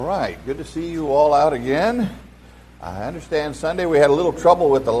right, good to see you all out again. I understand Sunday we had a little trouble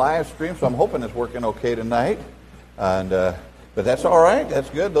with the live stream, so I'm hoping it's working okay tonight. But that's all right, that's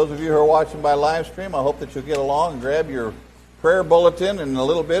good. Those of you who are watching by live stream, I hope that you'll get along and grab your prayer bulletin. In a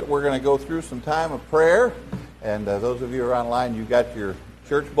little bit, we're going to go through some time of prayer. And those of you who are online, you got your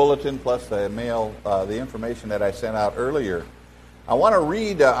church bulletin plus the mail, the information that I sent out earlier. I want to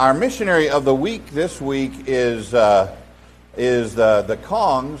read our missionary of the week this week is the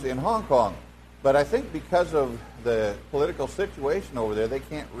Kongs in Hong Kong. But I think because of the political situation over there, they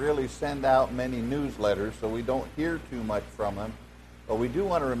can't really send out many newsletters, so we don't hear too much from them. But we do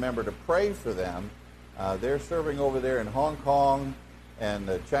want to remember to pray for them. They're serving over there in Hong Kong, and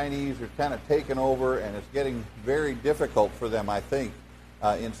the Chinese are kind of taking over, and it's getting very difficult for them, I think,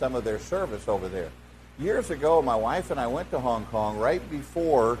 in some of their service over there. Years ago, my wife and I went to Hong Kong right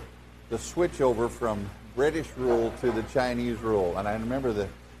before the switchover from British rule to the Chinese rule, and I remember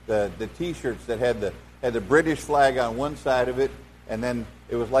the T-shirts that had the British flag on one side of it, and then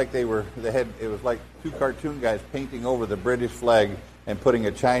it was like it was like two cartoon guys painting over the British flag and putting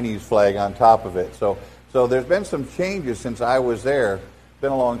a Chinese flag on top of it. So there's been some changes since I was there. It's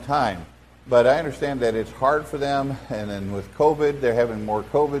been a long time, but I understand that it's hard for them, and then with COVID, they're having more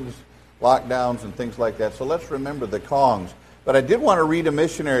COVID lockdowns and things like that. So let's remember the Kongs. But I did want to read a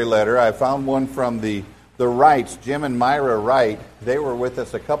missionary letter. I found one from the Wrights, Jim and Myra Wright. They were with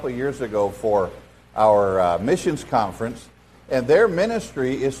us a couple years ago for our missions conference, and their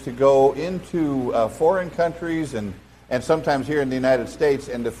ministry is to go into foreign countries and sometimes here in the United States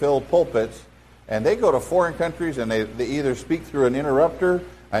and to fill pulpits. And they go to foreign countries and they either speak through an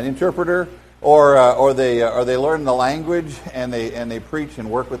interpreter, or they learn the language and they preach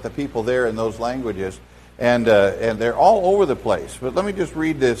and work with the people there in those languages, and they're all over the place. But let me just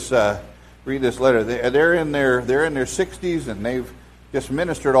read this letter. They're in their 60s, and they've just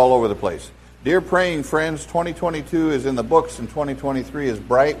ministered all over the place. Dear praying friends, 2022 is in the books, and 2023 is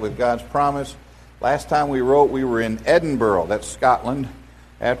bright with God's promise. Last time we wrote, we were in Edinburgh, that's Scotland.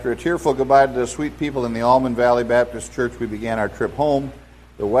 After a tearful goodbye to the sweet people in the Almond Valley Baptist Church, we began our trip home.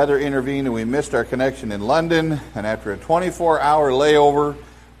 The weather intervened and we missed our connection in London, and after a 24-hour layover,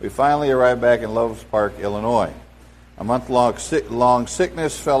 we finally arrived back in Loves Park, Illinois. A month-long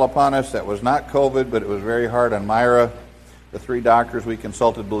sickness fell upon us. That was not COVID, but it was very hard on Myra. The 3 doctors we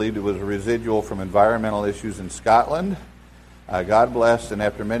consulted believed it was a residual from environmental issues in Scotland. God blessed, and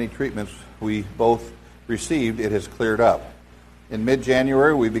after many treatments we both received, it has cleared up. In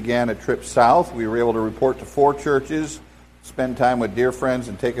mid-January, we began a trip south. We were able to report to 4 churches, spend time with dear friends,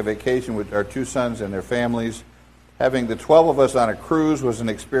 and take a vacation with our 2 sons and their families. Having the 12 of us on a cruise was an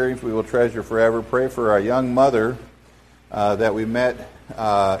experience we will treasure forever. Pray for our young mother that we met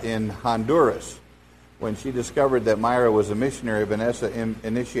in Honduras. When she discovered that Myra was a missionary, Vanessa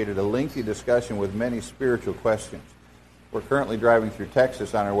initiated a lengthy discussion with many spiritual questions. We're currently driving through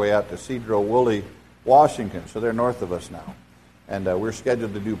Texas on our way out to Cedro-Woolley, Washington, so they're north of us now. And we're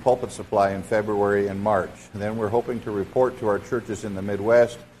scheduled to do pulpit supply in February and March. And then we're hoping to report to our churches in the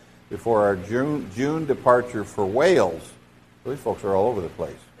Midwest before our June departure for Wales. These folks are all over the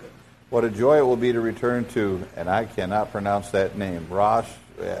place. What a joy it will be to return to, and I cannot pronounce that name, Gog,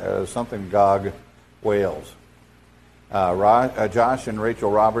 Wales. Josh and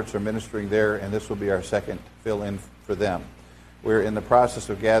Rachel Roberts are ministering there, and this will be our second fill-in for them. We're in the process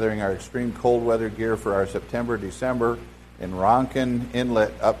of gathering our extreme cold weather gear for our September-December in Ronkin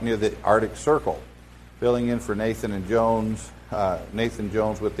Inlet up near the Arctic Circle, filling in for Nathan Jones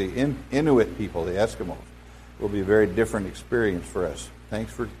with the Inuit people, the Eskimos. It will be a very different experience for us.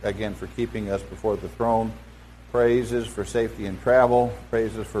 Thanks again for keeping us before the throne. Praises for safety in travel.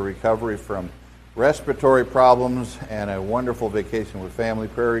 Praises for recovery from respiratory problems and a wonderful vacation with family.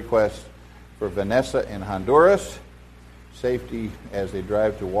 Prayer requests for Vanessa in Honduras. Safety as they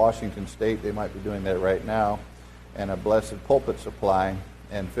drive to Washington State. They might be doing that right now. And a blessed pulpit supply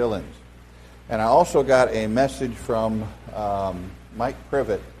and fill-ins. And I also got a message from Mike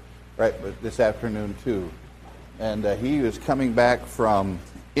Privet right this afternoon too. And he was coming back from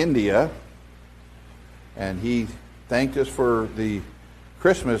India, and he thanked us for the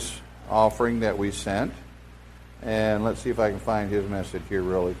Christmas offering that we sent. And let's see if I can find his message here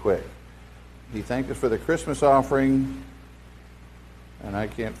really quick. He thanked us for the Christmas offering, and I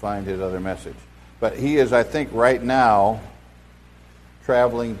can't find his other message. But he is, I think, right now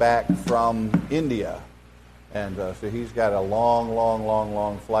traveling back from India. And so he's got a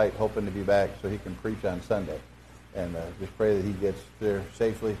long flight, hoping to be back so he can preach on Sunday. And just pray that he gets there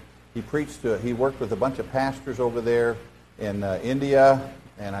safely. He worked with a bunch of pastors over there in India,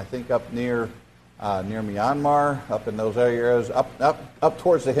 and I think up near near Myanmar, up in those areas, up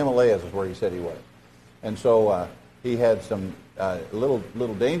towards the Himalayas is where he said he was. And so he had some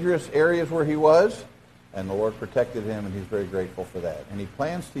little dangerous areas where he was, and the Lord protected him, and he's very grateful for that. And he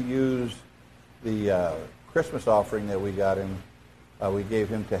plans to use the Christmas offering that we got him. We gave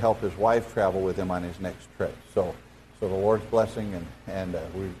him to help his wife travel with him on his next trip. So the Lord's blessing, and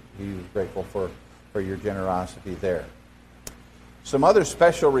he was grateful for your generosity there. Some other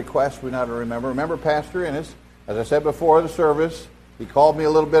special requests we now to remember. Remember Pastor Ennis, as I said before the service, he called me a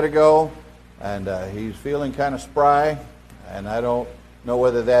little bit ago, and he's feeling kind of spry, and I don't know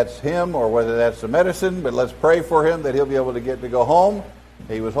whether that's him or whether that's the medicine, but let's pray for him that he'll be able to get to go home.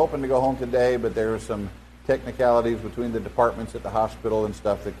 He was hoping to go home today, but there were some technicalities between the departments at the hospital and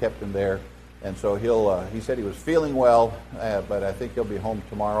stuff that kept him there. And so he said he was feeling well, but I think he'll be home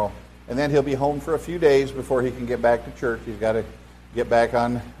tomorrow. And then he'll be home for a few days before he can get back to church. He's got to get back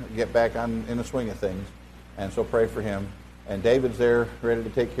on in the swing of things. And so pray for him. And David's there ready to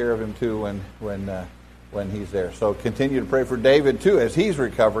take care of him too when he's there. So continue to pray for David too as he's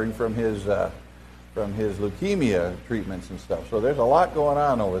recovering from his leukemia treatments and stuff. So there's a lot going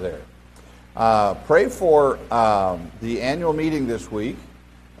on over there. Pray for the annual meeting this week.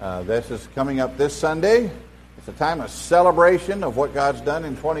 This is coming up this Sunday. It's a time of celebration of what God's done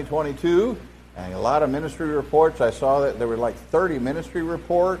in 2022, and a lot of ministry reports. I saw that there were like 30 ministry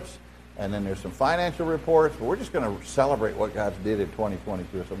reports, and then there's some financial reports. But we're just going to celebrate what God did in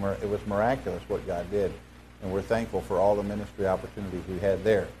 2022. So it was miraculous what God did, and we're thankful for all the ministry opportunities we had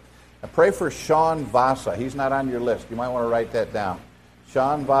there. I pray for Sean Vasa. He's not on your list. You might want to write that down.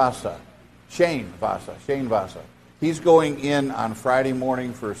 Shane Vasa. He's going in on Friday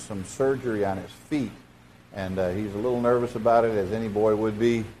morning for some surgery on his feet, and he's a little nervous about it, as any boy would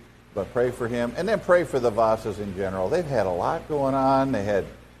be, but pray for him. And then pray for the Vasas in general. They've had a lot going on. They had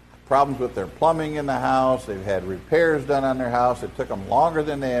problems with their plumbing in the house. They've had repairs done on their house. It took them longer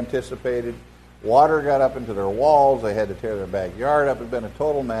than they anticipated. Water got up into their walls. They had to tear their backyard up. It's been a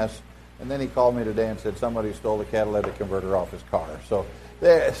total mess. And then he called me today and said somebody stole the catalytic converter off his car. So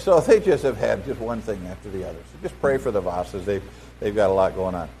they just have had just one thing after the other. So just pray for the Vasas. They've got a lot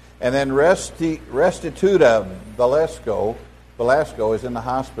going on. And then Restituta Velasco is in the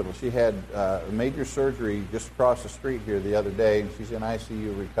hospital. She had major surgery just across the street here the other day, and she's in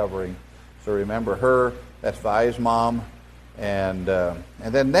ICU recovering. So remember her. That's Vi's mom. And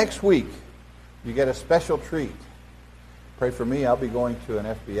then next week, you get a special treat. Pray for me. I'll be going to an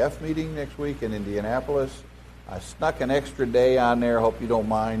FBF meeting next week in Indianapolis. I snuck an extra day on there. Hope you don't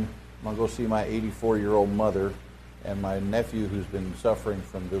mind. I'm going to go see my 84-year-old mother and my nephew who's been suffering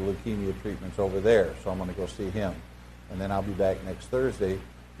from the leukemia treatments over there. So I'm going to go see him. And then I'll be back next Thursday.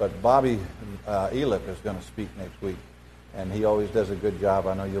 But Bobby Elip is going to speak next week. And he always does a good job.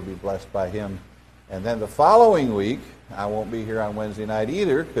 I know you'll be blessed by him. And then the following week, I won't be here on Wednesday night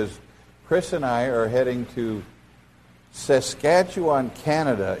either, because Chris and I are heading to Saskatchewan,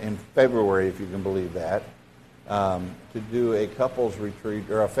 Canada in February, if you can believe that, to do a couples retreat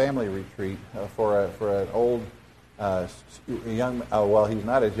or a family retreat for an old young. Well, he's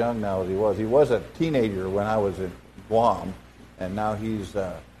not as young now as he was. He was a teenager when I was in Guam, and now he's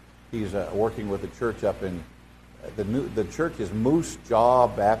working with the church up in the church is Moose Jaw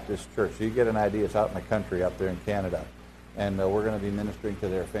Baptist Church. So you get an idea. It's out in the country up there in Canada, and we're going to be ministering to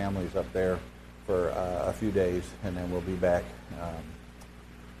their families up there for a few days, and then we'll be back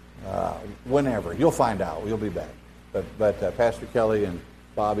whenever. You'll find out. We'll be back. But Pastor Kelly and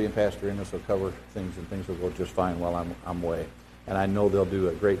Bobby and Pastor Ennis will cover things, and things will go just fine while I'm away. And I know they'll do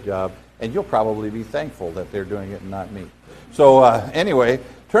a great job, and you'll probably be thankful that they're doing it and not me. So anyway,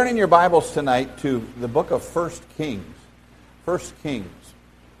 turn in your Bibles tonight to the book of 1 Kings. 1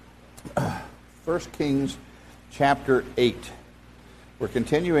 Kings chapter 8. We're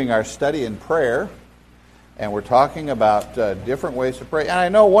continuing our study in prayer, and we're talking about different ways to pray. And I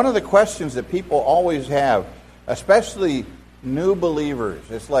know one of the questions that people always have, especially new believers,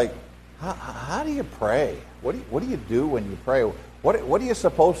 it's like, how do you pray? What do you do when you pray? What are you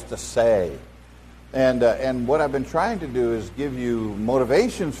supposed to say? And what I've been trying to do is give you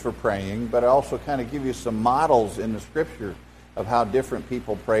motivations for praying, but also kind of give you some models in the Scripture of how different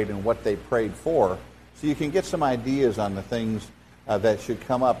people prayed and what they prayed for, so you can get some ideas on the things that should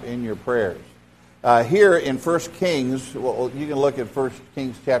come up in your prayers. Here in 1 Kings, well, you can look at 1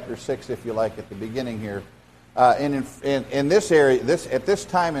 Kings chapter 6 if you like at the beginning here. In this area, at this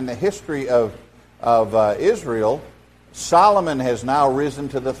time in the history of Israel, Solomon has now risen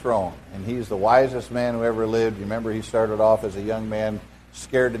to the throne, and he's the wisest man who ever lived. You remember he started off as a young man,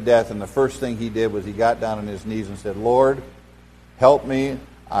 scared to death, and the first thing he did was he got down on his knees and said, "Lord, help me.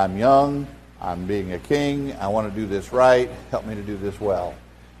 I'm young. I'm being a king. I want to do this right. Help me to do this well.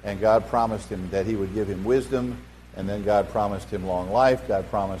 And God promised him that he would give him wisdom. And then God promised him long life. God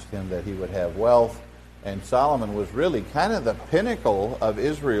promised him that he would have wealth. And Solomon was really kind of the pinnacle of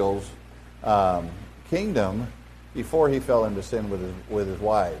Israel's kingdom before he fell into sin with his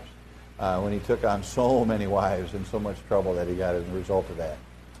wives. When he took on so many wives and so much trouble that he got as a result of that.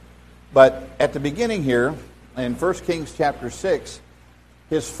 But at the beginning here, in 1 Kings chapter 6,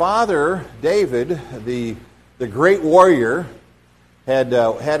 his father, David, the great warrior, had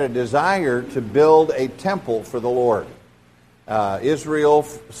a desire to build a temple for the Lord. Israel,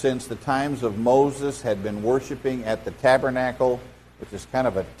 since the times of Moses, had been worshiping at the tabernacle, which is kind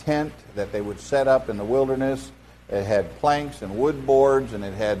of a tent that they would set up in the wilderness. It had planks and wood boards, and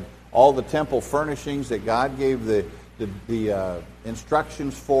it had all the temple furnishings that God gave the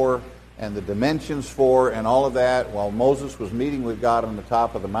instructions for and the dimensions for and all of that while Moses was meeting with God on the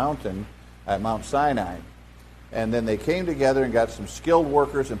top of the mountain at Mount Sinai. And then they came together and got some skilled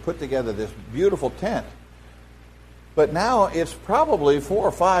workers and put together this beautiful tent. But now it's probably 400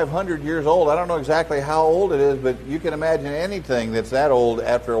 or 500 years old. I don't know exactly how old it is, but you can imagine anything that's that old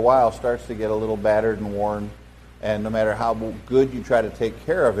after a while starts to get a little battered and worn. And no matter how good you try to take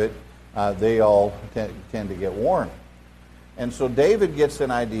care of it, they all tend to get worn. And so David gets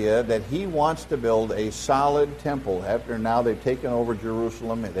an idea that he wants to build a solid temple. After now they've taken over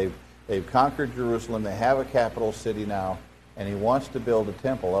Jerusalem, they've conquered Jerusalem, they have a capital city now, and he wants to build a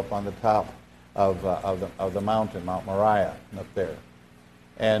temple up on the top of the mountain, Mount Moriah, up there.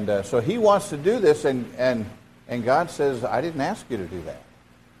 And so he wants to do this, and God says, I didn't ask you to do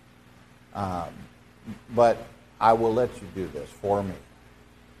that. But I will let you do this for me.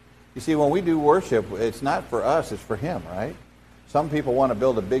 You see, when we do worship, it's not for us, it's for him, right? Some people want to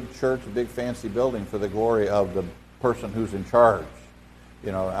build a big church, a big fancy building for the glory of the person who's in charge.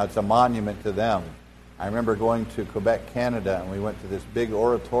 You know, it's a monument to them. I remember going to Quebec, Canada, and we went to this big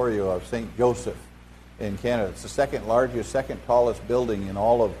oratorio of St. Joseph in Canada. It's the second largest, second tallest building in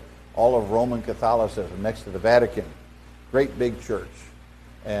all of Roman Catholicism, next to the Vatican. Great big church.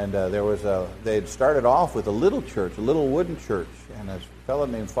 And they had started off with a little church, a little wooden church, and a fellow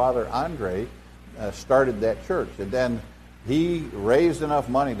named Father Andre started that church. And then he raised enough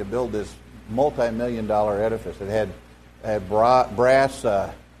money to build this multi-million-dollar edifice. It had brass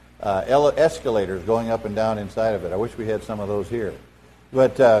escalators going up and down inside of it. I wish we had some of those here.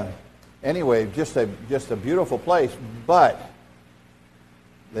 But anyway, just a beautiful place. But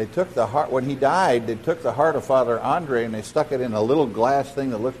they took the heart, when he died, they took the heart of Father Andre and they stuck it in a little glass thing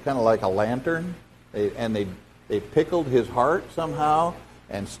that looked kind of like a lantern. They pickled his heart somehow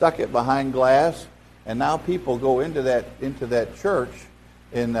and stuck it behind glass. And now people go into that church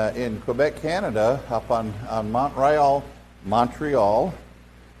in Quebec, Canada, up on Montreal,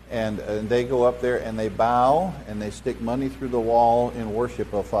 and they go up there and they bow and they stick money through the wall in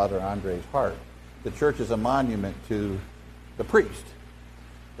worship of Father Andre's heart. The church is a monument to the priest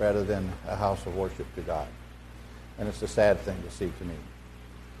rather than a house of worship to God. And it's a sad thing to see to me.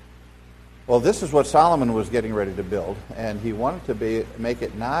 Well, this is what Solomon was getting ready to build, and he wanted to make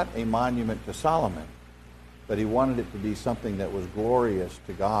it not a monument to Solomon, but he wanted it to be something that was glorious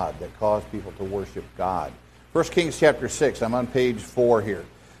to God, that caused people to worship God. 1 Kings chapter 6, I'm on page 4 here.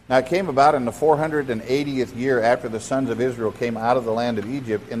 Now it came about in the 480th year after the sons of Israel came out of the land of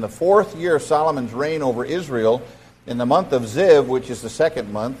Egypt, in the 4th year of Solomon's reign over Israel, in the month of Ziv, which is the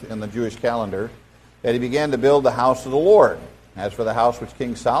 2nd month in the Jewish calendar, that he began to build the house of the Lord. As for the house which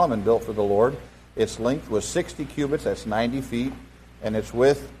King Solomon built for the Lord, its length was 60 cubits, that's 90 feet, and its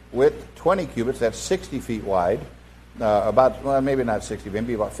width 20 cubits, that's 60 feet wide, maybe not 60,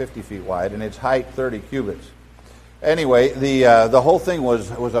 maybe about 50 feet wide, and its height 30 cubits. Anyway, the whole thing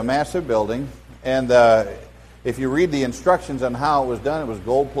was a massive building, and if you read the instructions on how it was done, it was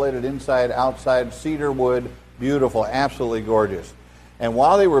gold-plated inside, outside, cedar wood, beautiful, absolutely gorgeous. And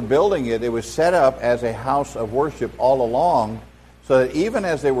while they were building it, it was set up as a house of worship all along, so that even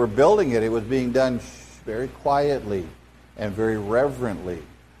as they were building it, it was being done very quietly and very reverently.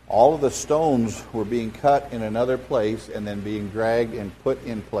 All of the stones were being cut in another place and then being dragged and put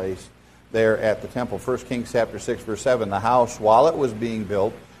in place there at the temple. 1 Kings chapter 6, verse 7, the house, while it was being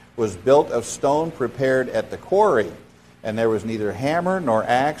built, was built of stone prepared at the quarry, and there was neither hammer nor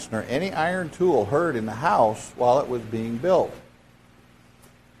axe nor any iron tool heard in the house while it was being built.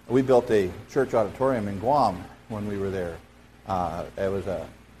 We built a church auditorium in Guam when we were there. It was a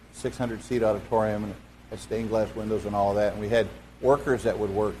 600-seat auditorium, and had stained glass windows and all of that, and we had workers that would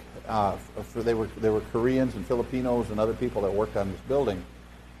work. They were Koreans and Filipinos and other people that worked on this building.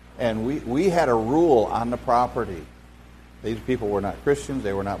 And we had a rule on the property These people were not Christians.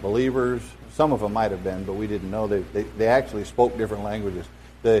 They were not believers. Some of them might have been, but we didn't know. They actually spoke different languages.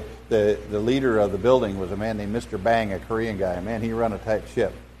 The leader of the building was a man named Mr. Bang, a Korean guy. Man, he ran a tight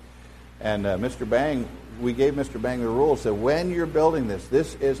ship. And Mr. Bang, we gave Mr. Bang the rules that when you're building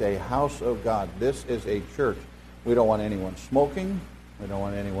this is a house of God. This is a church. We don't want anyone smoking. We don't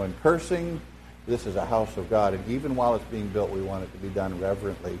want anyone cursing. This is a house of God. And even while it's being built, we want it to be done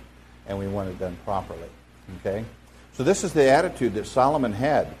reverently, and we want it done properly. Okay? So this is the attitude that Solomon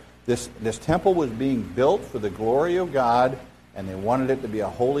had. This temple was being built for the glory of God, and they wanted it to be a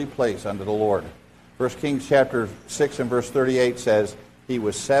holy place unto the Lord. 1 Kings chapter 6 and verse 38 says, he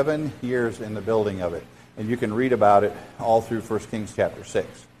was 7 years in the building of it. And you can read about it all through 1 Kings chapter 6.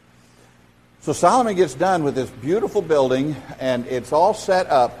 So Solomon gets done with this beautiful building, and it's all set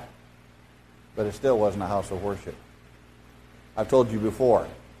up, but it still wasn't a house of worship. I've told you before,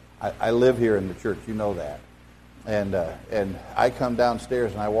 I live here in the church, you know that. And I come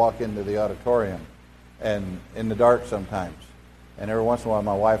downstairs and I walk into the auditorium, and in the dark sometimes, and every once in a while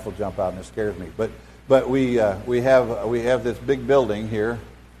my wife will jump out and it scares me. But we have this big building here,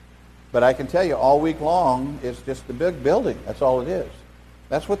 but I can tell you all week long it's just a big building. That's all it is.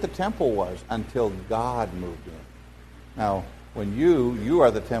 That's what the temple was until God moved in. Now, when you are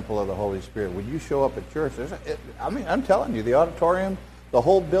the temple of the Holy Spirit, when you show up at church, I'm telling you, the auditorium, the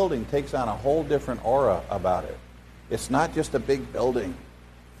whole building takes on a whole different aura about it. It's not just a big building.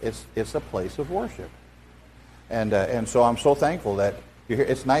 It's a place of worship. And so I'm so thankful that you're here.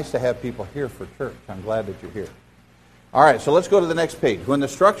 It's nice to have people here for church. I'm glad that you're here. All right, so let's go to the next page. When the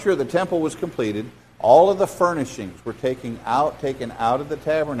structure of the temple was completed, all of the furnishings were taken out of the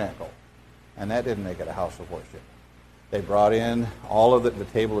tabernacle. And that didn't make it a house of worship. They brought in all of the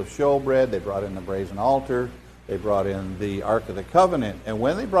table of showbread. They brought in the brazen altar. They brought in the Ark of the Covenant. And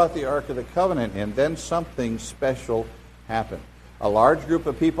when they brought the Ark of the Covenant in, then something special happened. A large group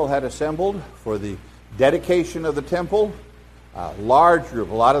of people had assembled for the dedication of the temple. A large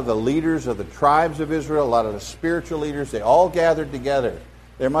group, a lot of the leaders of the tribes of Israel, a lot of the spiritual leaders, they all gathered together.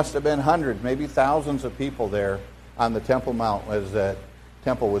 There must have been hundreds, maybe thousands of people there on the Temple Mount as that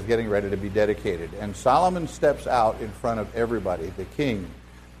temple was getting ready to be dedicated. And Solomon steps out in front of everybody, the king,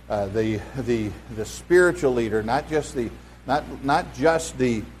 the spiritual leader, not just the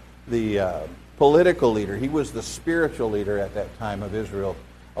political leader. He was the spiritual leader at that time of Israel.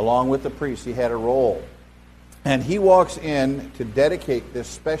 Along with the priests, he had a role. And he walks in to dedicate this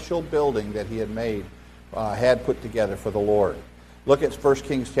special building that he had put together for the Lord. Look at 1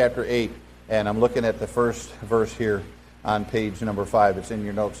 Kings chapter 8, and I'm looking at the first verse here on page number 5. It's in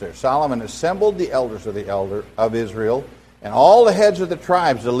your notes there. Solomon assembled the elders of Israel, and all the heads of the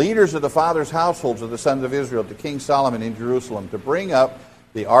tribes, the leaders of the fathers' households of the sons of Israel, to King Solomon in Jerusalem, to bring up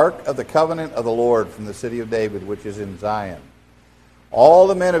the ark of the covenant of the Lord from the city of David, which is in Zion. All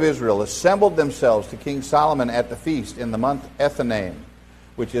the men of Israel assembled themselves to King Solomon at the feast in the month Ethanim,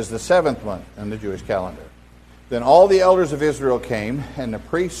 which is the 7th month in the Jewish calendar. Then all the elders of Israel came, and the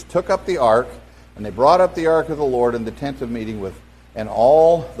priests took up the ark, and they brought up the ark of the Lord in the tent of meeting and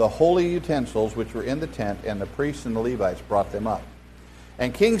all the holy utensils which were in the tent, and the priests and the Levites brought them up.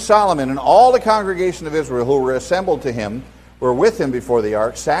 And King Solomon and all the congregation of Israel who were assembled to him were with him before the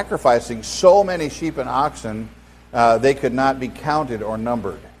ark, sacrificing so many sheep and oxen they could not be counted or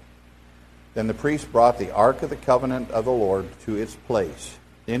numbered. Then the priest brought the ark of the covenant of the Lord to its place,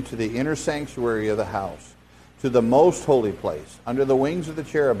 into the inner sanctuary of the house, to the most holy place, under the wings of the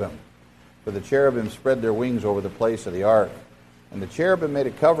cherubim. For the cherubim spread their wings over the place of the ark. And the cherubim made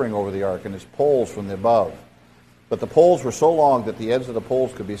a covering over the ark and its poles from the above. But the poles were so long that the ends of the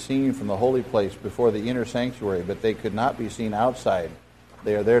poles could be seen from the holy place before the inner sanctuary, but they could not be seen outside.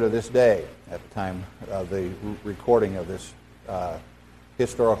 They are there to this day at the time of the recording of this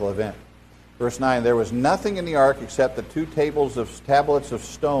historical event. Verse 9, there was nothing in the ark except the 2 tablets of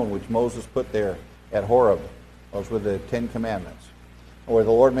stone which Moses put there at Horeb. Those were the 10 Commandments, where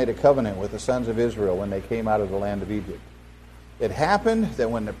the Lord made a covenant with the sons of Israel when they came out of the land of Egypt. It happened that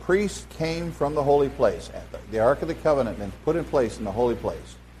when the priests came from the holy place, the Ark of the Covenant had been put in place in the holy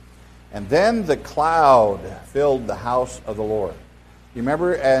place, and then the cloud filled the house of the Lord. You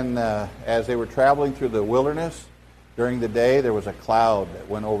remember, as they were traveling through the wilderness, during the day there was a cloud that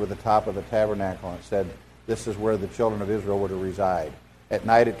went over the top of the tabernacle and said, this is where the children of Israel were to reside. At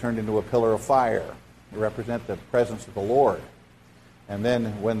night it turned into a pillar of fire to represent the presence of the Lord. And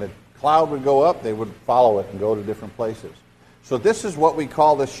then when the cloud would go up, they would follow it and go to different places. So this is what we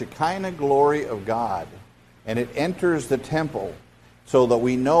call the Shekinah glory of God. And it enters the temple so that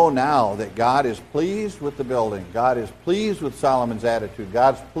we know now that God is pleased with the building. God is pleased with Solomon's attitude.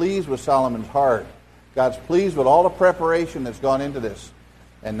 God's pleased with Solomon's heart. God's pleased with all the preparation that's gone into this.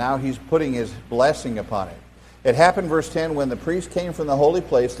 And now he's putting his blessing upon it. It happened, verse 10, when the priest came from the holy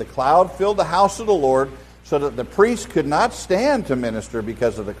place, the cloud filled the house of the Lord, so that the priest could not stand to minister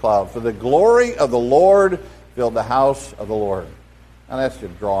because of the cloud. For the glory of the Lord filled the house of the Lord. Now that's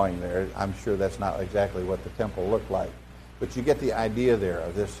just drawing there. I'm sure that's not exactly what the temple looked like. But you get the idea there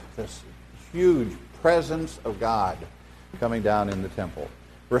of this huge presence of God coming down in the temple.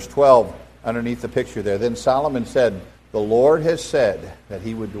 Verse 12, underneath the picture there. Then Solomon said, the Lord has said that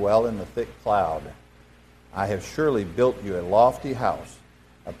he would dwell in the thick cloud. I have surely built you a lofty house,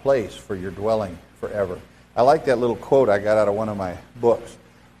 a place for your dwelling forever. I like that little quote I got out of one of my books.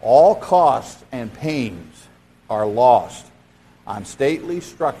 All costs and pains are lost on stately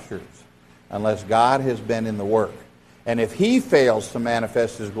structures unless God has been in the work. And if he fails to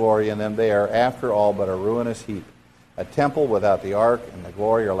manifest his glory in them, they are after all but a ruinous heap. A temple without the ark and the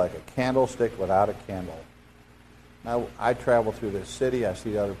glory are like a candlestick without a candle. Now, I travel through this city, I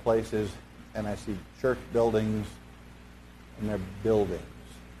see other places, and I see church buildings, and they're buildings.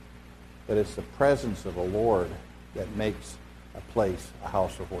 But it's the presence of the Lord that makes a place a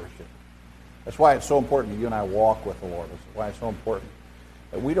house of worship. That's why it's so important that you and I walk with the Lord. That's why it's so important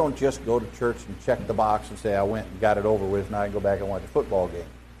that we don't just go to church and check the box and say, I went and got it over with, now I can go back and watch a football game.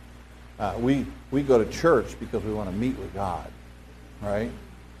 We go to church because we want to meet with God, right?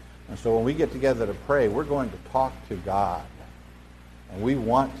 And so when we get together to pray, we're going to talk to God. And we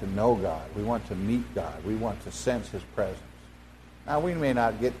want to know God. We want to meet God. We want to sense his presence. Now, we may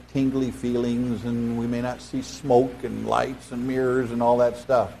not get tingly feelings, and we may not see smoke and lights and mirrors and all that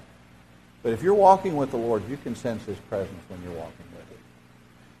stuff. But if you're walking with the Lord, you can sense his presence when you're walking with him.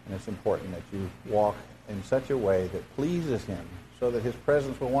 And it's important that you walk in such a way that pleases him so that his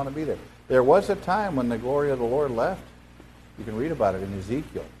presence will want to be there. There was a time when the glory of the Lord left. You can read about it in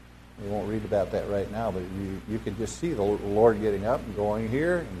Ezekiel. We won't read about that right now, but you can just see the Lord getting up and going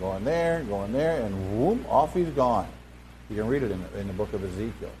here and going there and going there, and whoop, off he's gone. You can read it in the book of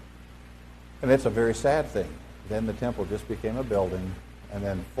Ezekiel. And it's a very sad thing. Then the temple just became a building, and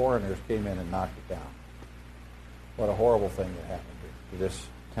then foreigners came in and knocked it down. What a horrible thing that happened to this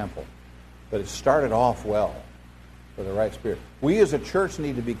temple. But it started off well for the right spirit. We as a church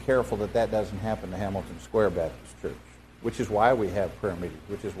need to be careful that that doesn't happen to Hamilton Square Baptist Church, which is why we have prayer meetings,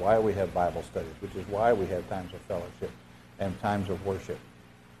 which is why we have Bible studies, which is why we have times of fellowship and times of worship.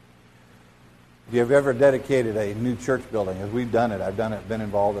 If you've ever dedicated a new church building, as we've done it, I've done it, been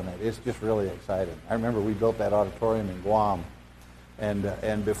involved in it, it's just really exciting. I remember we built that auditorium in Guam,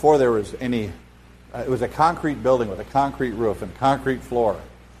 and before there was any, it was a concrete building with a concrete roof and concrete floor.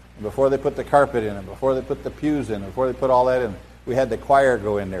 And before they put the carpet in, and before they put the pews in, before they put all that in, we had the choir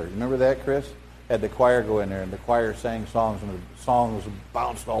go in there. Remember that, Chris? Had the choir go in there, and the choir sang songs, and the songs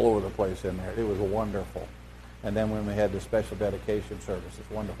bounced all over the place in there. It was wonderful. And then when we had the special dedication service,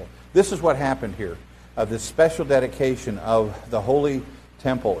 it's wonderful. This is what happened here, this special dedication of the Holy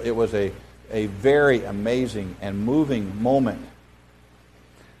Temple. It was a very amazing and moving moment.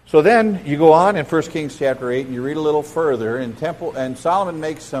 So then you go on in 1 Kings chapter 8, and you read a little further, and Solomon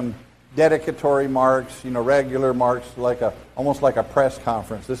makes some dedicatory marks, regular marks, almost like a press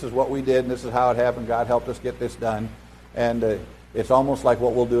conference. This is what we did, and this is how it happened. God helped us get this done. And it's almost like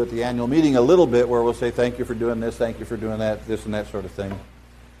what we'll do at the annual meeting a little bit, where we'll say, thank you for doing this, thank you for doing that, this and that sort of thing.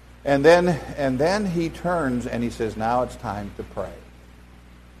 And then he turns and he says, now it's time to pray.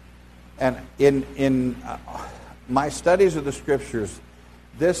 And in my studies of the Scriptures,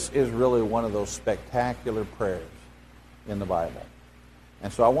 this is really one of those spectacular prayers in the Bible.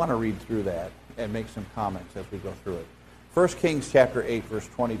 And so I want to read through that and make some comments as we go through it. 1 Kings chapter 8, verse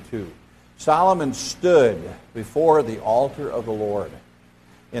 22. Solomon stood before the altar of the Lord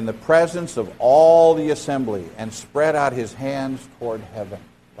in the presence of all the assembly and spread out his hands toward heaven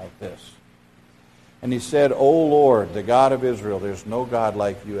like this. And he said, O Lord, the God of Israel, there's no God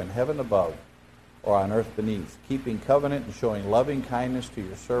like you in heaven above or on earth beneath, keeping covenant and showing loving kindness to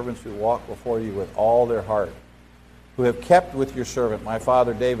your servants who walk before you with all their heart, who have kept with your servant, my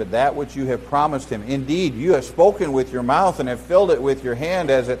father David, that which you have promised him. Indeed, you have spoken with your mouth and have filled it with your hand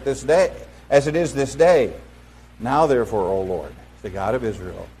as it is this day. Now, therefore, O Lord, the God of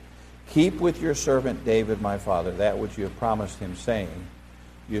Israel, keep with your servant David, my father, that which you have promised him, saying,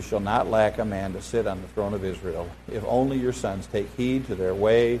 you shall not lack a man to sit on the throne of Israel, if only your sons take heed to their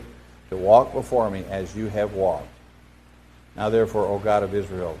way to walk before me as you have walked. Now, therefore, O God of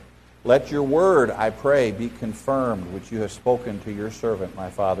Israel, let your word, I pray, be confirmed, which you have spoken to your servant, my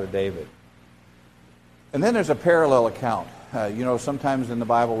father David. And then there's a parallel account. Sometimes in the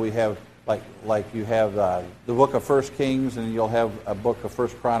Bible we have, like you have the book of 1 Kings, and you'll have a book of 1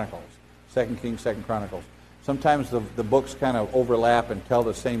 Chronicles. 2 Kings, 2 Chronicles. Sometimes the books kind of overlap and tell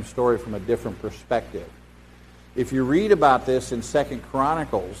the same story from a different perspective. If you read about this in 2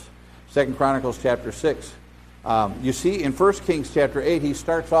 Chronicles chapter 6, you see in 1 Kings chapter 8, he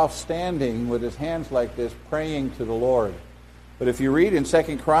starts off standing with his hands like this, praying to the Lord. But if you read in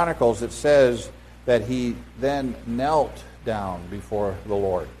 2 Chronicles, it says that he then knelt down before the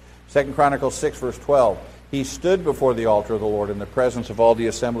Lord. 2 Chronicles 6, verse 12, he stood before the altar of the Lord in the presence of all the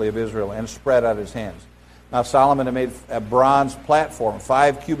assembly of Israel and spread out his hands. Now Solomon had made a bronze platform,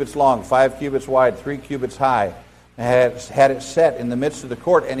 5 cubits long, 5 cubits wide, 3 cubits high, and had it set in the midst of the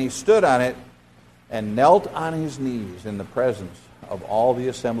court, and he stood on it and knelt on his knees in the presence of all the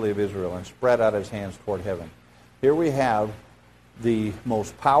assembly of Israel and spread out his hands toward heaven. Here we have the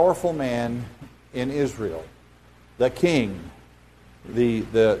most powerful man in Israel, the king,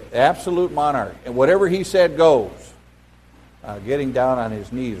 the absolute monarch, and whatever he said goes, getting down on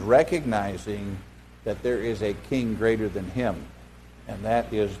his knees, recognizing that there is a king greater than him, and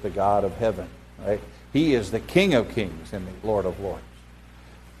that is the God of heaven. Right? He is the King of kings and the Lord of lords.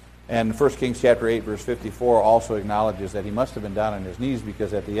 And 1 Kings chapter 8, verse 54 also acknowledges that he must have been down on his knees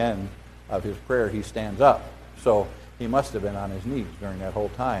because at the end of his prayer he stands up. So he must have been on his knees during that whole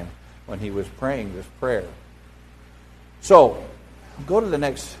time when he was praying this prayer. So go to the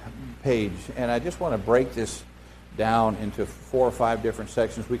next page, and I just want to break this down into 4 or 5 different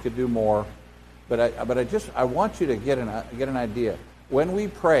sections. We could do more, but I want you to get an idea. When we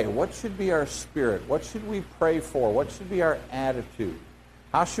pray, what should be our spirit? What should we pray for? What should be our attitude?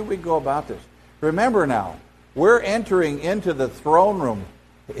 How should we go about this? Remember now, we're entering into the throne room.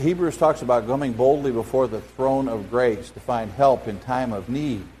 Hebrews talks about coming boldly before the throne of grace to find help in time of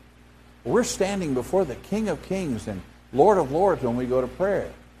need. We're standing before the King of Kings and Lord of Lords when we go to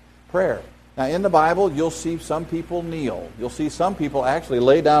prayer. Now, in the Bible, you'll see some people kneel. You'll see some people actually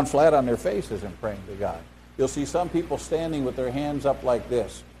lay down flat on their faces and praying to God. You'll see some people standing with their hands up like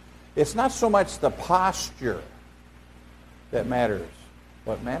this. It's not so much the posture that matters.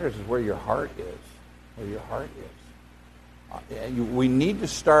 What matters is where your heart is. Where your heart is. We need to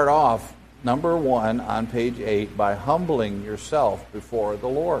start off, number 1, on page 8, by humbling yourself before the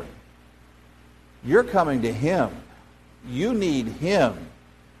Lord. You're coming to Him. You need Him.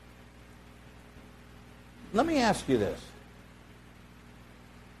 Let me ask you this.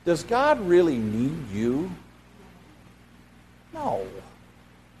 Does God really need you? No.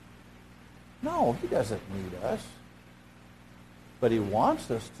 No, He doesn't need us. But He wants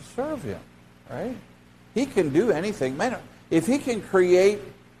us to serve Him, right? He can do anything. Man, if He can create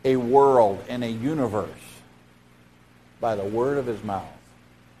a world and a universe by the word of His mouth,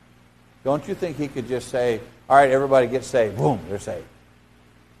 don't you think He could just say, all right, everybody get saved. Boom, they're saved.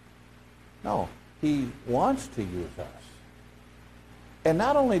 No, He wants to use us. And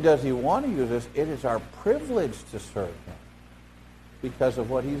not only does He want to use us, it is our privilege to serve Him because of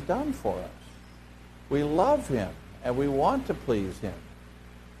what He's done for us. We love Him, and we want to please Him.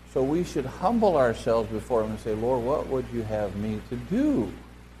 So we should humble ourselves before Him and say, Lord, what would you have me to do?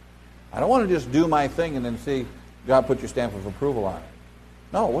 I don't want to just do my thing and then see God put your stamp of approval on it.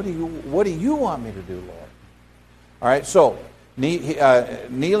 No, what do you want me to do, Lord? All right, so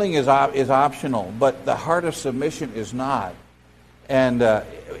kneeling is optional, but the heart of submission is not. And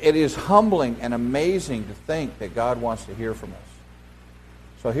it is humbling and amazing to think that God wants to hear from us.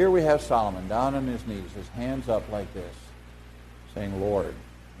 So here we have Solomon down on his knees, his hands up like this, saying, Lord,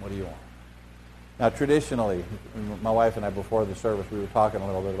 what do you want? Now traditionally, my wife and I before the service, we were talking a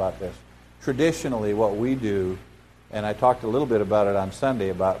little bit about this. Traditionally what we do, and I talked a little bit about it on Sunday,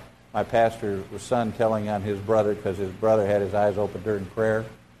 about my pastor's son telling on his brother because his brother had his eyes open during prayer.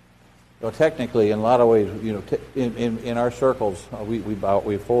 Well, technically, in a lot of ways, in our circles,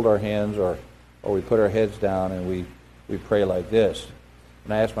 we fold our hands or we put our heads down and we pray like this.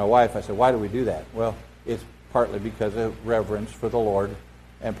 And I asked my wife, I said, why do we do that? Well, it's partly because of reverence for the Lord,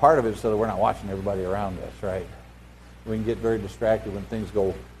 and part of it is so that we're not watching everybody around us, right? We can get very distracted when things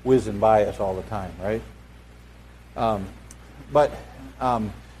go whizzing by us all the time, right? But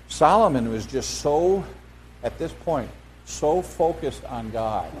Solomon was just so, at this point, so focused on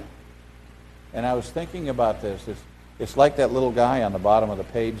God. And I was thinking about this. It's like that little guy on the bottom of the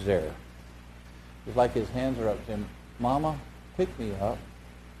page there. It's like his hands are up saying, Mama, pick me up.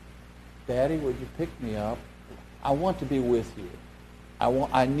 Daddy, would you pick me up? I want to be with you.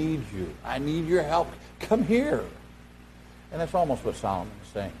 I need you. I need your help. Come here. And that's almost what Solomon is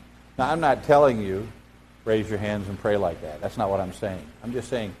saying. Now, I'm not telling you, raise your hands and pray like that. That's not what I'm saying. I'm just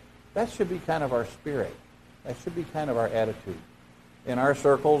saying that should be kind of our spirit. That should be kind of our attitude. In our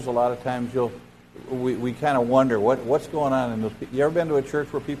circles, a lot of times you'll we kind of wonder what's going on in those. You ever been to a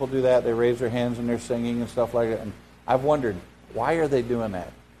church where people do that? They raise their hands and they're singing and stuff like that. And I've wondered, why are they doing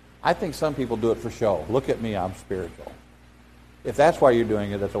that? I think some people do it for show. Look at me, I'm spiritual. If that's why you're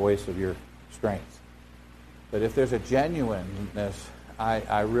doing it, that's a waste of your strength. But if there's a genuineness,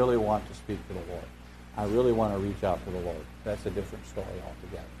 I really want to speak to the Lord. I really want to reach out to the Lord. That's a different story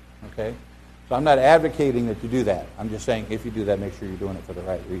altogether. Okay? So I'm not advocating that you do that. I'm just saying if you do that, make sure you're doing it for the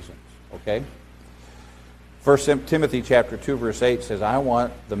right reasons. Okay? 1 Timothy chapter 2, verse 8 says, I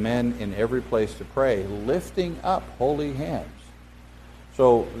want the men in every place to pray, lifting up holy hands.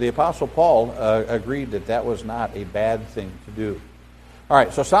 So the Apostle Paul agreed that that was not a bad thing to do. All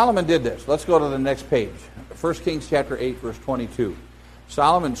right, so Solomon did this. Let's go to the next page. 1 Kings chapter 8, verse 22.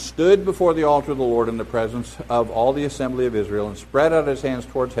 Solomon stood before the altar of the Lord in the presence of all the assembly of Israel and spread out his hands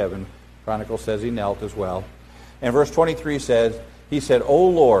towards heaven. Chronicle says he knelt as well. And verse 23 says, he said, O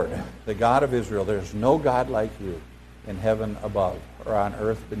Lord, the God of Israel, there is no God like you in heaven above or on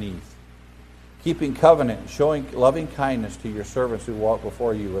earth beneath, keeping covenant and showing loving kindness to your servants who walk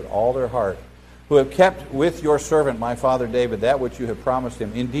before you with all their heart, who have kept with your servant, my father David, that which you have promised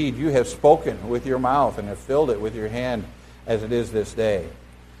him. Indeed, you have spoken with your mouth and have filled it with your hand as it is this day.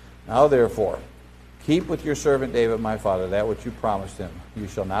 Now therefore, keep with your servant David, my father, that which you promised him. You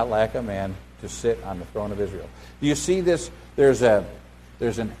shall not lack a man to sit on the throne of Israel. Do you see this? There's an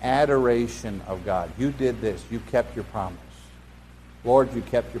adoration of God. You did this. You kept your promise. Lord, you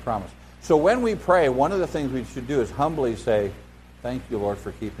kept your promise. So when we pray, one of the things we should do is humbly say, thank you, Lord,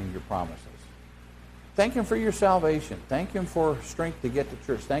 for keeping your promises. Thank him for your salvation. Thank him for strength to get to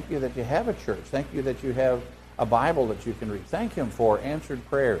church. Thank you that you have a church. Thank you that you have a Bible that you can read. Thank him for answered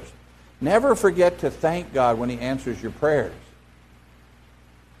prayers. Never forget to thank God when he answers your prayers.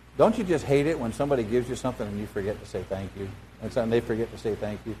 Don't you just hate it when somebody gives you something and you forget to say thank you? And they forget to say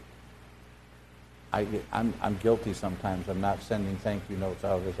thank you? I'm guilty sometimes. I'm not sending thank you notes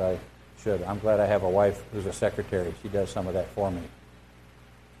out as I should. I'm glad I have a wife who's a secretary. She does some of that for me.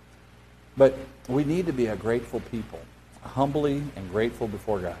 But we need to be a grateful people, humbly and grateful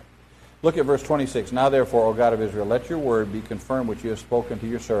before God. Look at verse 26. Now therefore, O God of Israel, let your word be confirmed which you have spoken to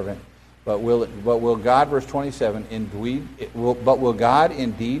your servant. But will God, verse 27, but will God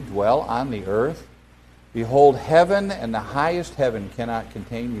indeed dwell on the earth? Behold, heaven and the highest heaven cannot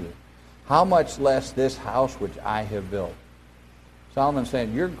contain you. How much less this house which I have built? Solomon's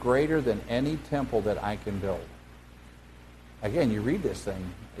saying, you're greater than any temple that I can build. Again, you read this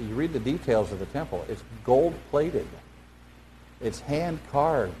thing. You read the details of the temple. It's gold-plated. It's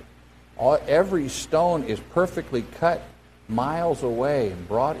hand-carved. Every stone is perfectly cut miles away and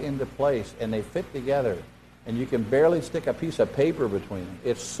brought into place, and they fit together, and you can barely stick a piece of paper between them.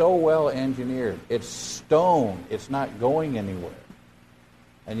 It's so well engineered. It's stone. It's not going anywhere.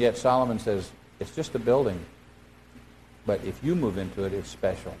 And yet Solomon says, it's just a building, but if you move into it, it's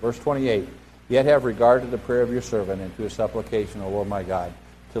special. Verse 28, yet have regard to the prayer of your servant and to his supplication, O Lord my God,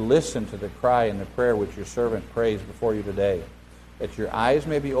 to listen to the cry and the prayer which your servant prays before you today, that your eyes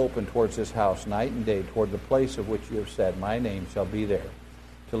may be open towards this house night and day, toward the place of which you have said, my name shall be there,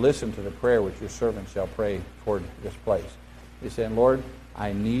 to listen to the prayer which your servant shall pray toward this place. He's saying, Lord,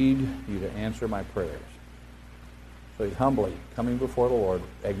 I need you to answer my prayers. So he's humbly coming before the Lord,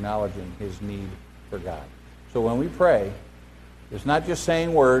 acknowledging his need for God. So when we pray, it's not just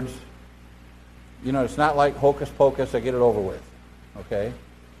saying words. You know, it's not like hocus pocus, I get it over with. Okay?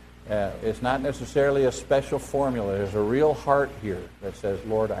 It's not necessarily a special formula. There's a real heart here that says,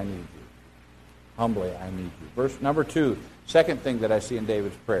 Lord, I need you. Humbly, I need you. Verse number 2, second thing that I see in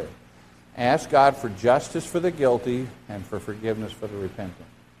David's prayer. Ask God for justice for the guilty and for forgiveness for the repentant.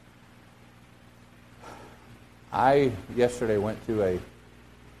 I yesterday went to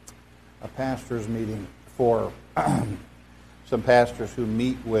a pastor's meeting for some pastors who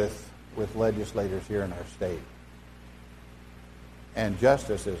meet with legislators here in our state. And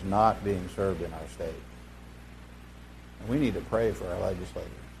justice is not being served in our state. And we need to pray for our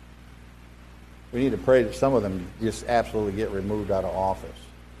legislators. We need to pray that some of them just absolutely get removed out of office.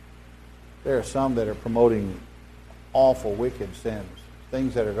 There are some that are promoting awful, wicked sins,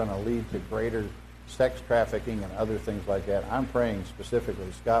 things that are going to lead to greater sex trafficking and other things like that. I'm praying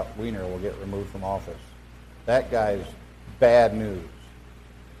specifically Scott Wiener will get removed from office. That guy's bad news.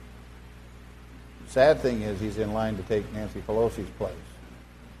 Sad thing is he's in line to take Nancy Pelosi's place.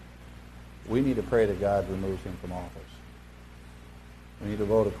 We need to pray that God removes him from office. We need to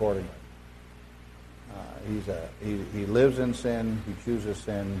vote accordingly. He lives in sin. He chooses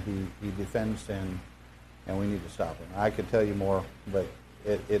sin. He defends sin, and we need to stop him. I could tell you more, but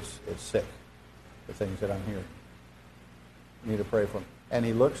it's sick, the things that I'm hearing. We need to pray for him. and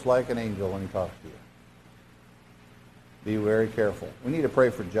he looks like an angel when he talks to you. Be very careful. We need to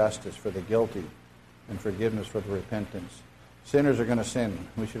pray for justice for the guilty and forgiveness for the repentance. Sinners are going to sin.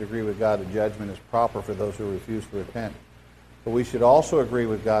 We should agree with God that judgment is proper for those who refuse to repent. But we should also agree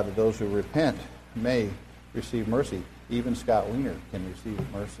with God that those who repent may receive mercy. Even Scott Wiener can receive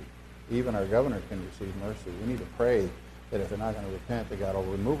mercy. Even our governor can receive mercy. We need to pray that if they're not going to repent, that God will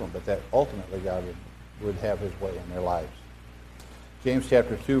remove them, but that ultimately God would have his way in their lives. James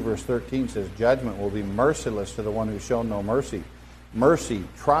chapter 2, verse 13 says, judgment will be merciless to the one who's shown no mercy. Mercy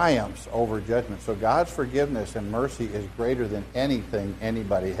triumphs over judgment. So God's forgiveness and mercy is greater than anything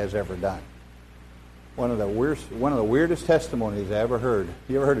anybody has ever done. One of the weirdest testimonies I ever heard.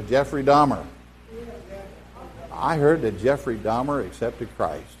 You ever heard of Jeffrey Dahmer? I heard that Jeffrey Dahmer accepted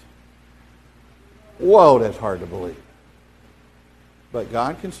Christ. Whoa, that's hard to believe. But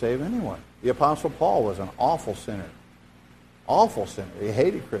God can save anyone. The Apostle Paul was an awful sinner. Awful sinner. He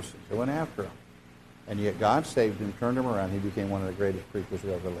hated Christians. They went after him. And yet God saved him, turned him around. He became one of the greatest preachers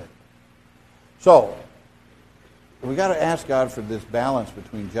who ever lived. So, we got to ask God for this balance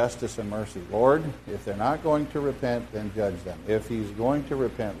between justice and mercy. Lord, if they're not going to repent, then judge them. If he's going to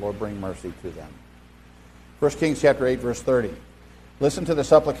repent, Lord, bring mercy to them. 1 Kings chapter 8, verse 30. Listen to the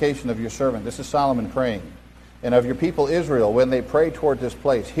supplication of your servant. This is Solomon praying. And of your people Israel, when they pray toward this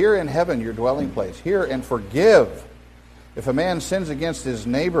place. Hear in heaven your dwelling place. Hear and forgive. If a man sins against his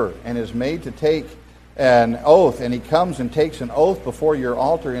neighbor and is made to take an oath, and he comes and takes an oath before your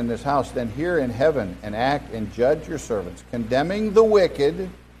altar in this house, then hear in heaven and act and judge your servants, condemning the wicked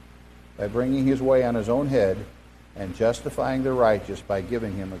by bringing his way on his own head, and justifying the righteous by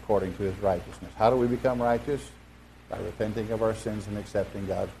giving him according to his righteousness. How do we become righteous? By repenting of our sins and accepting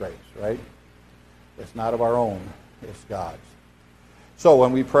God's grace, right? It's not of our own, it's God's. So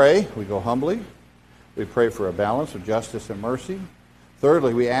when we pray, we go humbly. We pray for a balance of justice and mercy.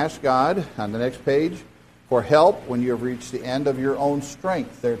 Thirdly, we ask God, on the next page, for help when you have reached the end of your own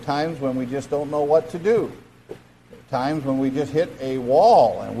strength. There are times when we just don't know what to do. There are times when we just hit a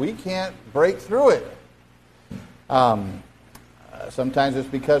wall and we can't break through it. Sometimes it's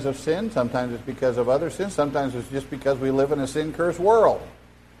because of sin. Sometimes it's because of other sins. Sometimes it's just because we live in a sin-cursed world.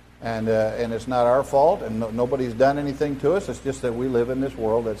 And it's not our fault, and nobody's done anything to us. It's just that we live in this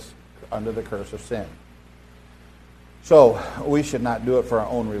world that's under the curse of sin. So we should not do it for our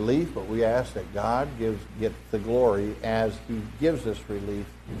own relief, but we ask that God gets the glory as he gives us relief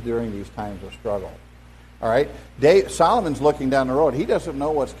during these times of struggle. All right? Solomon's looking down the road. He doesn't know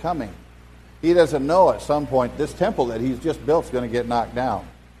what's coming. He doesn't know at some point this temple that he's just built is going to get knocked down.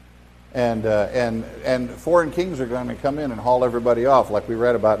 And foreign kings are going to come in and haul everybody off like we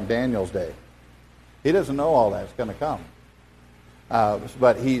read about in Daniel's day. He doesn't know all that's going to come.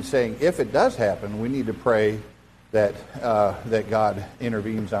 But he's saying if it does happen, we need to pray that God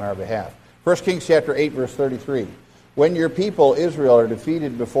intervenes on our behalf. 1 Kings chapter 8, verse 33. When your people, Israel, are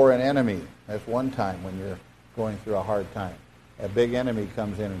defeated before an enemy, that's one time when you're going through a hard time. A big enemy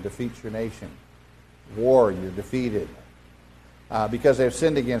comes in and defeats your nation. War, you're defeated. Because they've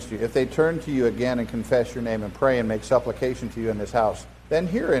sinned against you. If they turn to you again and confess your name and pray and make supplication to you in this house, then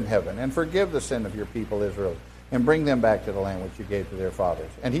hear in heaven and forgive the sin of your people Israel and bring them back to the land which you gave to their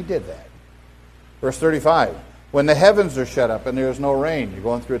fathers. And he did that. Verse 35, when the heavens are shut up and there is no rain, you're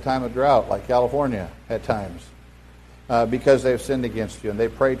going through a time of drought like California at times, because they've sinned against you, and they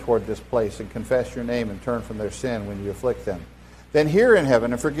pray toward this place and confess your name and turn from their sin when you afflict them. Then hear in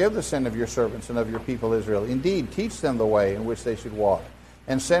heaven and forgive the sin of your servants and of your people Israel. Indeed, teach them the way in which they should walk,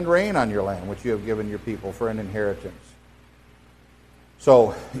 and send rain on your land, which you have given your people for an inheritance.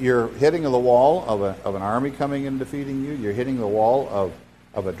 So you're hitting the wall of an army coming and defeating you. You're hitting the wall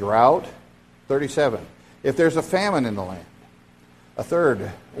of a drought. 37. If there's a famine in the land, a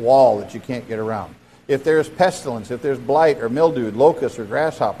third wall that you can't get around. If there's pestilence, if there's blight or mildew, locust or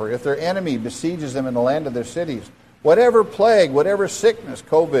grasshopper, if their enemy besieges them in the land of their cities, whatever plague, whatever sickness,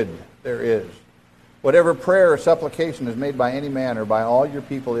 COVID there is, whatever prayer or supplication is made by any man or by all your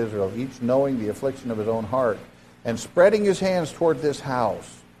people Israel, each knowing the affliction of his own heart, and spreading his hands toward this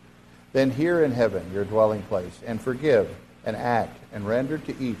house, then hear in heaven your dwelling place, and forgive and act and render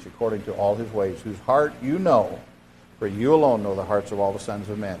to each according to all his ways, whose heart you know, for you alone know the hearts of all the sons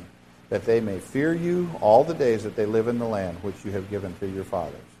of men, that they may fear you all the days that they live in the land which you have given to your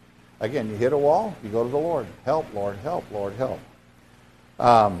fathers. Again, you hit a wall, you go to the Lord. Help, Lord, help, Lord, help.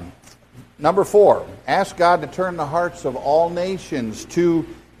 Number 4, ask God to turn the hearts of all nations to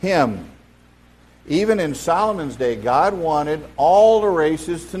him. Even in Solomon's day, God wanted all the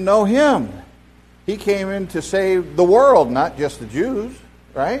races to know him. He came in to save the world, not just the Jews,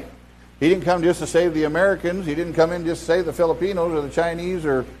 right? He didn't come just to save the Americans. He didn't come in just to save the Filipinos or the Chinese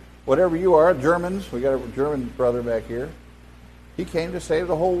or whatever you are, Germans. We got a German brother back here. He came to save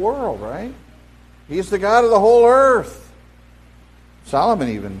the whole world, right? He's the God of the whole earth. Solomon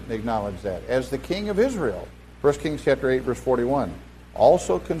even acknowledged that as the king of Israel. 1 Kings chapter 8, verse 41.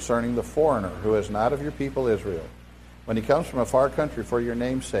 Also concerning the foreigner who is not of your people Israel, when he comes from a far country for your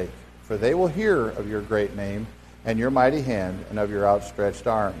name's sake, for they will hear of your great name and your mighty hand and of your outstretched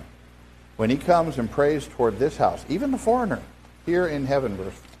arm. When he comes and prays toward this house, even the foreigner, here in heaven,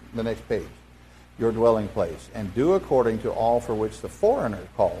 verse, the next page, your dwelling place, and do according to all for which the foreigner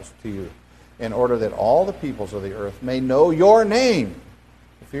calls to you, in order that all the peoples of the earth may know your name,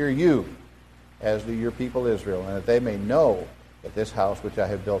 fear you, as do your people Israel, and that they may know that this house which I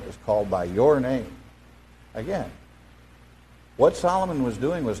have built is called by your name. Again, what Solomon was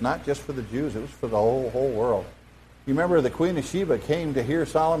doing was not just for the Jews, it was for the whole world. You remember the Queen of Sheba came to hear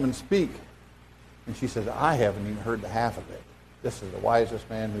Solomon speak, and she said, I haven't even heard the half of it. This is the wisest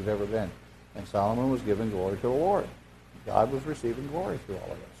man who's ever been. And Solomon was giving glory to the Lord. God was receiving glory through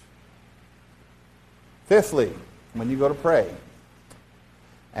all of us. Fifthly, when you go to pray,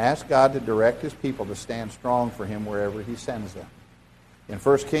 ask God to direct his people to stand strong for him wherever he sends them. In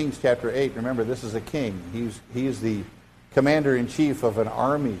 1 Kings chapter 8, remember, this is a king. He's the commander-in-chief of an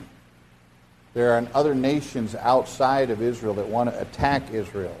army. There are other nations outside of Israel that want to attack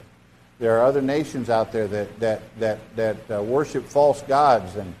Israel. There are other nations out there that worship false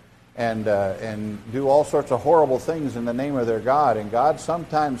gods and do all sorts of horrible things in the name of their God. And God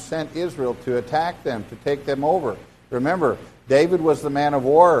sometimes sent Israel to attack them, to take them over. Remember, David was the man of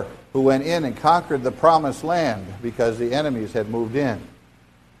war who went in and conquered the promised land because the enemies had moved in.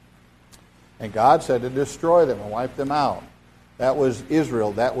 And God said to destroy them and wipe them out. That was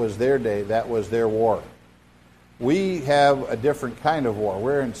Israel. That was their day. That was their war. We have a different kind of war.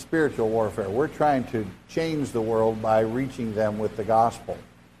 We're in spiritual warfare. We're trying to change the world by reaching them with the gospel.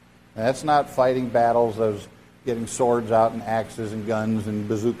 And that's not fighting battles of getting swords out and axes and guns and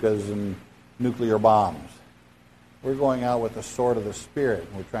bazookas and nuclear bombs. We're going out with the sword of the Spirit,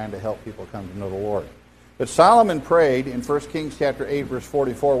 and we're trying to help people come to know the Lord. But Solomon prayed in 1 Kings chapter 8, verse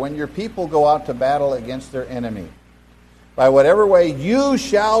 44, when your people go out to battle against their enemy, by whatever way you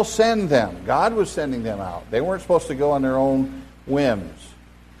shall send them. God was sending them out. They weren't supposed to go on their own whims.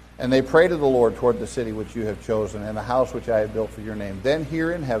 And they pray to the Lord toward the city which you have chosen and the house which I have built for your name. Then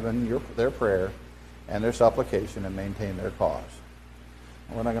hear in heaven their prayer and their supplication and maintain their cause.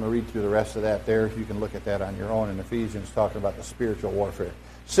 And we're not going to read through the rest of that there. You can look at that on your own in Ephesians, talking about the spiritual warfare.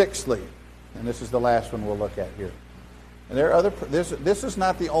 Sixthly, and this is the last one we'll look at here. And there are other. This is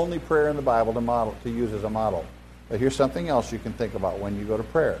not the only prayer in the Bible to use as a model. But here's something else you can think about when you go to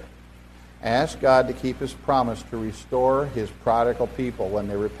prayer. Ask God to keep his promise to restore his prodigal people when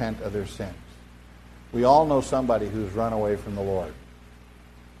they repent of their sins. We all know somebody who's run away from the Lord.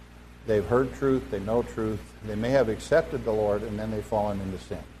 They've heard truth, they know truth, they may have accepted the Lord, and then they've fallen into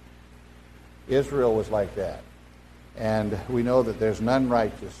sin. Israel was like that. And we know that there's none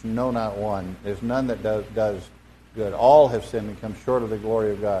righteous, no, not one. There's none that does good. All have sinned and come short of the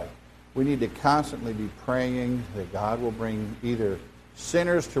glory of God. We need to constantly be praying that God will bring either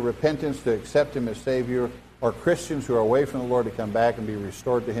sinners to repentance, to accept him as Savior, or Christians who are away from the Lord to come back and be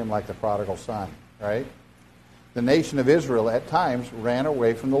restored to him like the prodigal son, right? The nation of Israel at times ran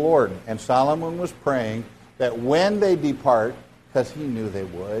away from the Lord. And Solomon was praying that when they depart, because he knew they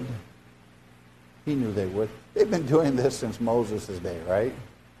would. They've been doing this since Moses' day, right?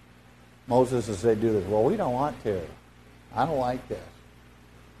 Moses says they do this. Well, we don't want to. I don't like this.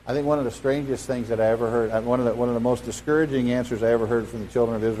 I think one of the strangest things that I ever heard, one of the most discouraging answers I ever heard from the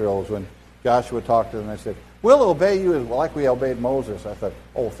children of Israel was when Joshua talked to them and they said, we'll obey you like we obeyed Moses. I thought,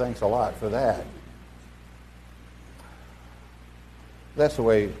 oh, thanks a lot for that. That's the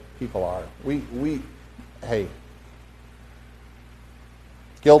way people are. Hey,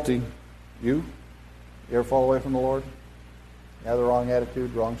 guilty. You ever fall away from the Lord? You have the wrong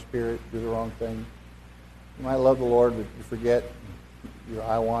attitude, wrong spirit, do the wrong thing. You might love the Lord, but you forget. Your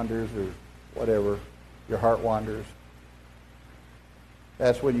eye wanders or whatever. Your heart wanders.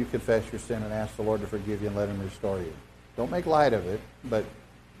 That's when you confess your sin and ask the Lord to forgive you and let him restore you. Don't make light of it, but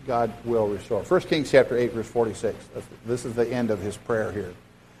God will restore. 1 Kings chapter 8, verse 46. This is the end of his prayer here.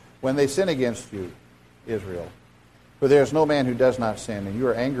 When they sin against you, Israel, for there is no man who does not sin, and you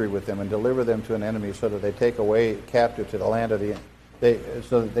are angry with them and deliver them to an enemy so that they take away captive to the land of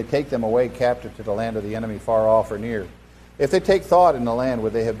they take them away captive to the land of the enemy far off or near. If they take thought in the land where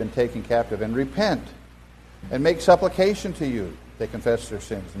they have been taken captive and repent and make supplication to you, they confess their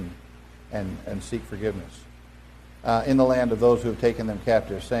sins and seek forgiveness in the land of those who have taken them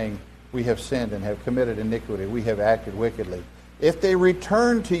captive, saying, we have sinned and have committed iniquity. We have acted wickedly. If they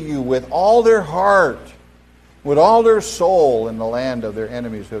return to you with all their heart, with all their soul in the land of their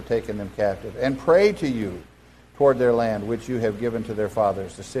enemies who have taken them captive, and pray to you toward their land, which you have given to their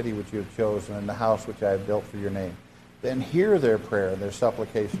fathers, the city which you have chosen, and the house which I have built for your name, then hear their prayer and their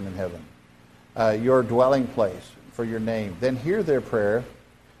supplication in heaven, your dwelling place for your name. Then hear their prayer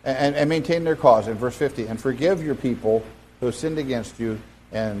and maintain their cause. In verse 50, and forgive your people who have sinned against you,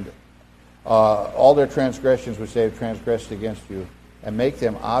 and all their transgressions which they have transgressed against you, and make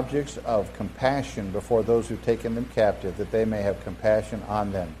them objects of compassion before those who have taken them captive, that they may have compassion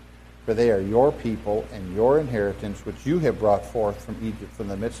on them. For they are your people and your inheritance, which you have brought forth from Egypt, from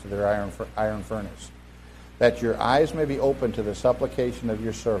the midst of their iron furnace, that your eyes may be open to the supplication of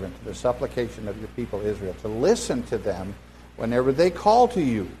your servant, to the supplication of your people Israel, to listen to them whenever they call to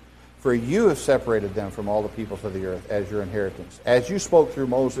you. For you have separated them from all the peoples of the earth as your inheritance, as you spoke through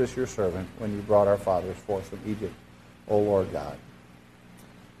Moses your servant when you brought our fathers forth from Egypt, O Lord God.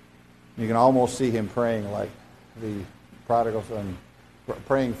 You can almost see him praying like the prodigal son,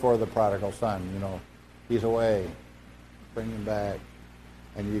 praying for the prodigal son. You know, he's away, bring him back.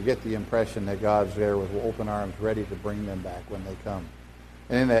 And you get the impression that God's there with open arms, ready to bring them back when they come.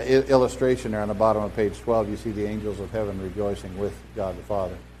 And in that illustration there on the bottom of page 12, you see the angels of heaven rejoicing with God the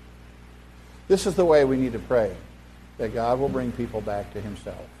Father. This is the way we need to pray, that God will bring people back to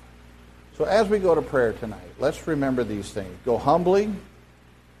himself. So as we go to prayer tonight, let's remember these things. Go humbly,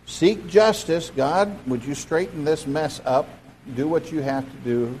 seek justice. God, would you straighten this mess up? Do what you have to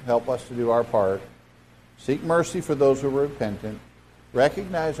do. Help us to do our part. Seek mercy for those who are repentant.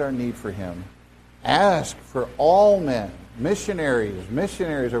 Recognize our need for him. Ask for all men.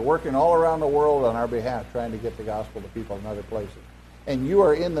 Missionaries are working all around the world on our behalf, trying to get the gospel to people in other places. And you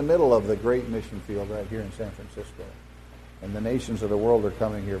are in the middle of the great mission field right here in San Francisco. And the nations of the world are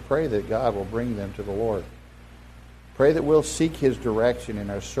coming here. Pray that God will bring them to the Lord. Pray that we'll seek his direction in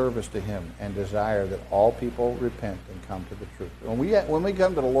our service to him and desire that all people repent and come to the truth. When we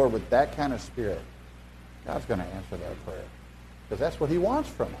come to the Lord with that kind of spirit, God's going to answer that prayer. Because that's what he wants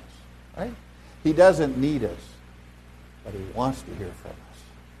from us, right? He doesn't need us, but he wants to hear from us.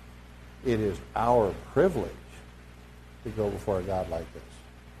 It is our privilege to go before a God like this.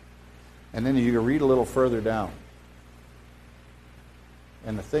 And then you can read a little further down.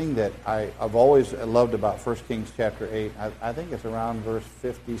 And the thing that I've always loved about 1 Kings chapter 8, I think it's around verse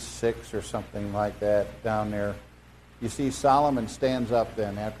 56 or something like that down there. You see Solomon stands up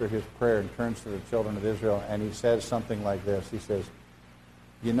then after his prayer and turns to the children of Israel, and he says something like this. He says,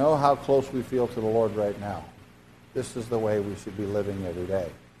 you know how close we feel to the Lord right now. This is the way we should be living every day.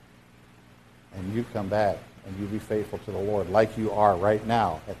 And you come back and you be faithful to the Lord like you are right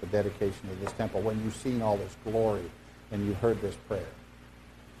now at the dedication of this temple when you've seen all this glory and you've heard this prayer.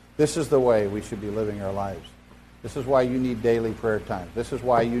 This is the way we should be living our lives. This is why you need daily prayer time. This is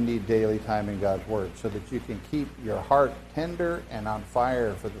why you need daily time in God's Word, so that you can keep your heart tender and on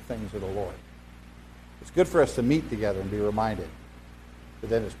fire for the things of the Lord. It's good for us to meet together and be reminded, but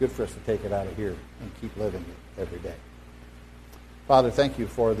then it's good for us to take it out of here and keep living it every day. Father, thank you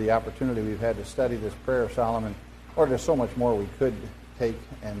for the opportunity we've had to study this prayer of Solomon. Lord, there's so much more we could take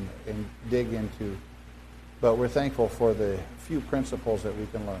and dig into, but we're thankful for the few principles that we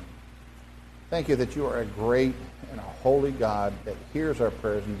can learn. Thank you that you are a great and a holy God that hears our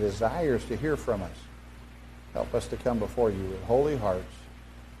prayers and desires to hear from us. Help us to come before you with holy hearts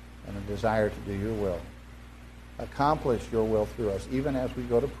and a desire to do your will. Accomplish your will through us, even as we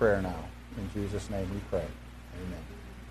go to prayer now. In Jesus' name we pray. Amen.